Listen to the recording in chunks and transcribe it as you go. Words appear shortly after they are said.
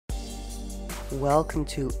Welcome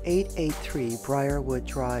to 883 Briarwood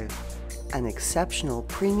Drive, an exceptional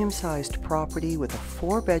premium-sized property with a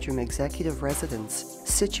 4-bedroom executive residence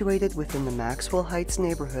situated within the Maxwell Heights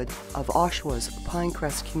neighbourhood of Oshawa's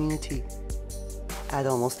Pinecrest community. At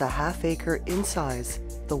almost a half-acre in size,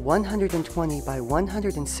 the 120 by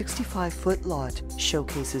 165-foot lot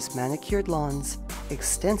showcases manicured lawns,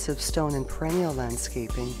 extensive stone and perennial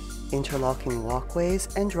landscaping, interlocking walkways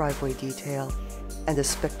and driveway detail, and a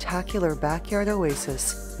spectacular backyard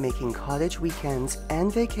oasis, making cottage weekends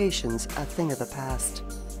and vacations a thing of the past.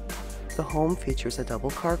 The home features a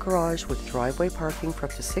double-car garage with driveway parking for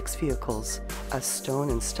up to 6 vehicles, a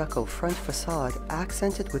stone and stucco front facade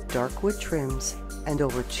accented with dark wood trims, and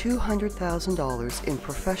over $200,000 in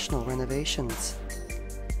professional renovations.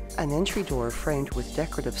 An entry door framed with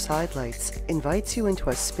decorative sidelights invites you into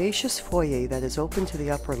a spacious foyer that is open to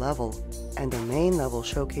the upper level, and a main level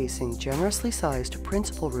showcasing generously sized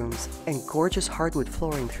principal rooms and gorgeous hardwood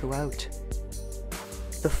flooring throughout.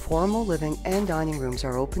 The formal living and dining rooms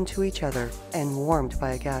are open to each other and warmed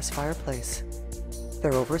by a gas fireplace.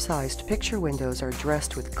 Their oversized picture windows are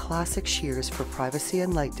dressed with classic sheers for privacy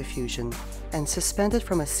and light diffusion, and suspended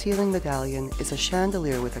from a ceiling medallion is a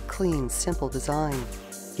chandelier with a clean, simple design,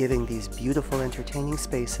 giving these beautiful entertaining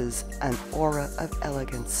spaces an aura of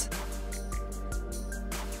elegance.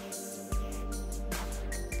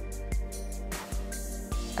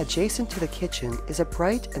 Adjacent to the kitchen is a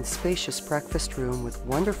bright and spacious breakfast room with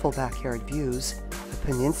wonderful backyard views, a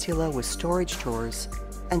peninsula with storage drawers,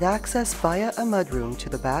 and access via a mudroom to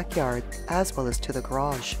the backyard as well as to the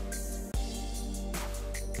garage.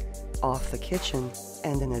 Off the kitchen,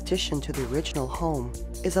 and in addition to the original home,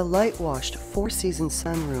 is a light-washed 4-season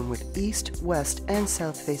sunroom with east, west, and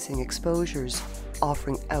south-facing exposures,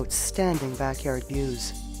 offering outstanding backyard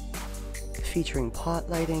views. Featuring pot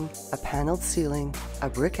lighting, a paneled ceiling, a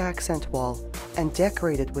brick accent wall, and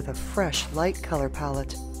decorated with a fresh light color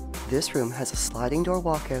palette, this room has a sliding door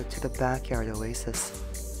walkout to the backyard oasis.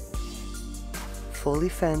 Fully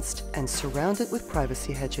fenced and surrounded with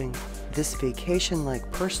privacy hedging, this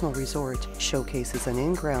vacation-like personal resort showcases an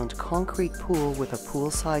in-ground concrete pool with a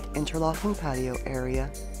poolside interlocking patio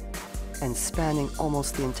area, and spanning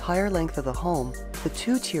almost the entire length of the home, the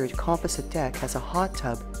 2-tiered composite deck has a hot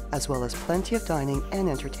tub as well as plenty of dining and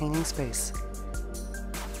entertaining space.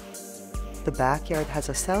 The backyard has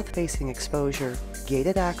a south-facing exposure,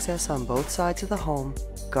 gated access on both sides of the home,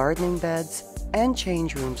 gardening beds, and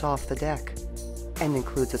change rooms off the deck, and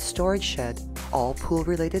includes a storage shed, all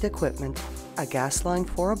pool-related equipment, a gas line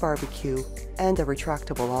for a barbecue, and a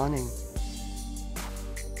retractable awning.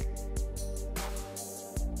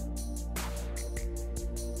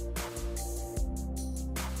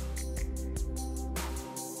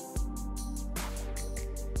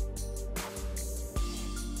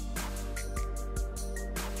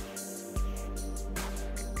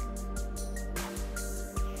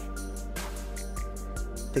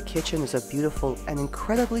 The kitchen is a beautiful and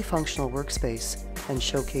incredibly functional workspace and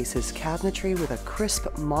showcases cabinetry with a crisp,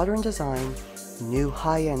 modern design, new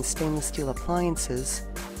high-end stainless steel appliances,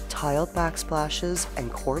 tiled backsplashes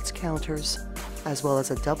and quartz counters, as well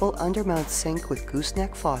as a double undermount sink with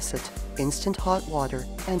gooseneck faucet, instant hot water,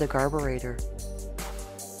 and a garburator.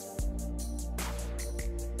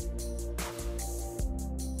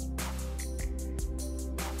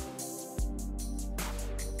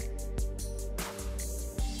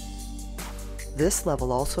 This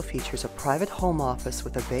level also features a private home office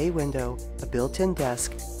with a bay window, a built-in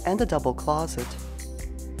desk, and a double closet,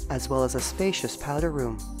 as well as a spacious powder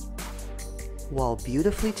room, while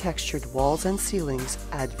beautifully textured walls and ceilings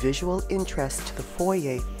add visual interest to the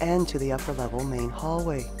foyer and to the upper-level main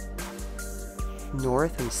hallway.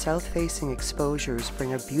 North and south-facing exposures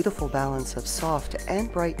bring a beautiful balance of soft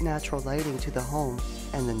and bright natural lighting to the home,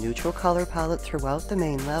 and the neutral color palette throughout the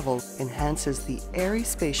main level enhances the airy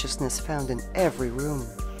spaciousness found in every room.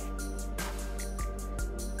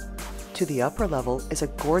 To the upper level is a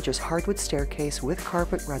gorgeous hardwood staircase with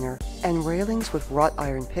carpet runner and railings with wrought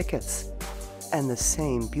iron pickets, and the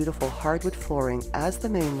same beautiful hardwood flooring as the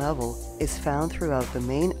main level is found throughout the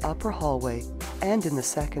main upper hallway and in the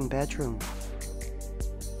second bedroom.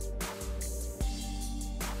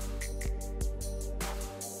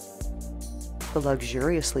 The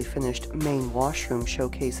luxuriously finished main washroom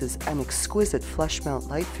showcases an exquisite flush mount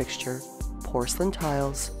light fixture, porcelain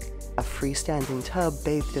tiles, a freestanding tub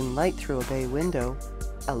bathed in light through a bay window,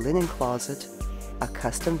 a linen closet, a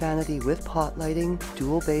custom vanity with pot lighting,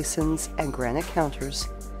 dual basins, and granite counters,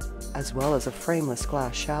 as well as a frameless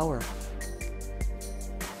glass shower.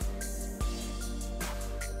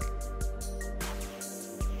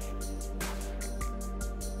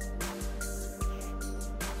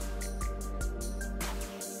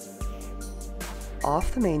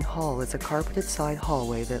 Off the main hall is a carpeted side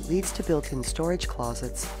hallway that leads to built-in storage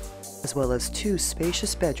closets, as well as 2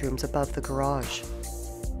 spacious bedrooms above the garage,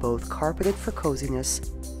 both carpeted for coziness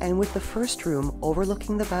and with the first room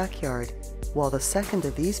overlooking the backyard, while the second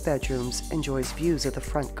of these bedrooms enjoys views of the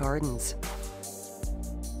front gardens.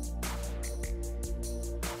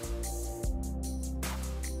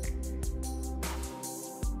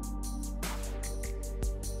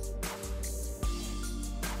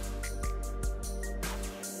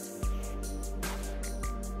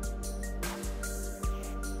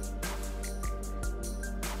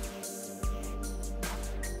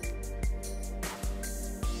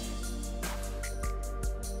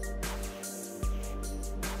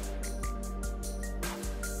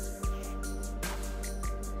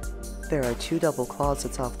 There are 2 double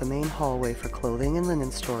closets off the main hallway for clothing and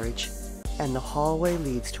linen storage, and the hallway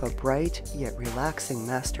leads to a bright yet relaxing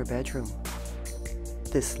master bedroom.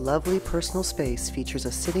 This lovely personal space features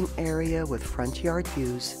a sitting area with front yard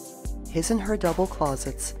views, his and her double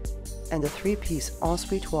closets, and a 3-piece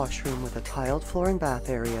ensuite washroom with a tiled floor and bath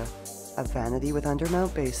area, a vanity with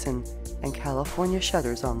undermount basin, and California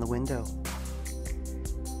shutters on the window.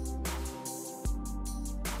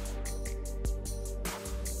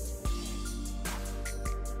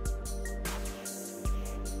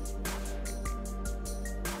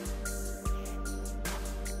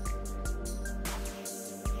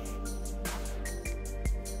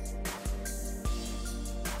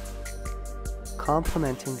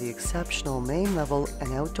 Complementing the exceptional main level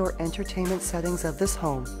and outdoor entertainment settings of this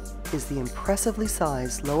home is the impressively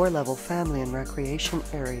sized lower level family and recreation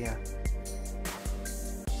area.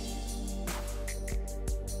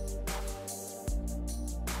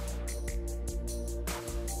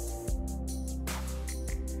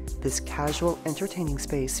 This casual entertaining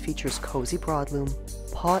space features cozy broadloom,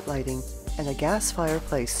 pot lighting, and a gas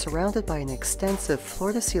fireplace surrounded by an extensive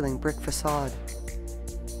floor-to-ceiling brick facade.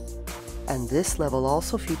 And this level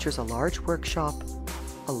also features a large workshop,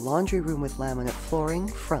 a laundry room with laminate flooring,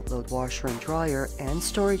 front-load washer and dryer, and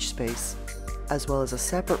storage space, as well as a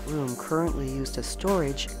separate room currently used as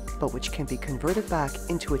storage, but which can be converted back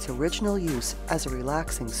into its original use as a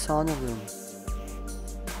relaxing sauna room.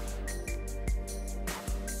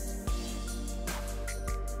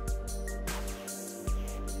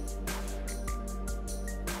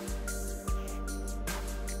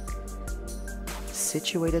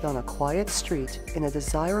 Situated on a quiet street in a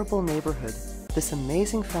desirable neighborhood, this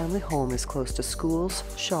amazing family home is close to schools,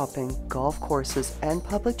 shopping, golf courses, and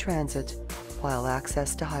public transit, while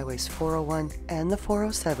access to highways 401 and the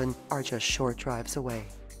 407 are just short drives away.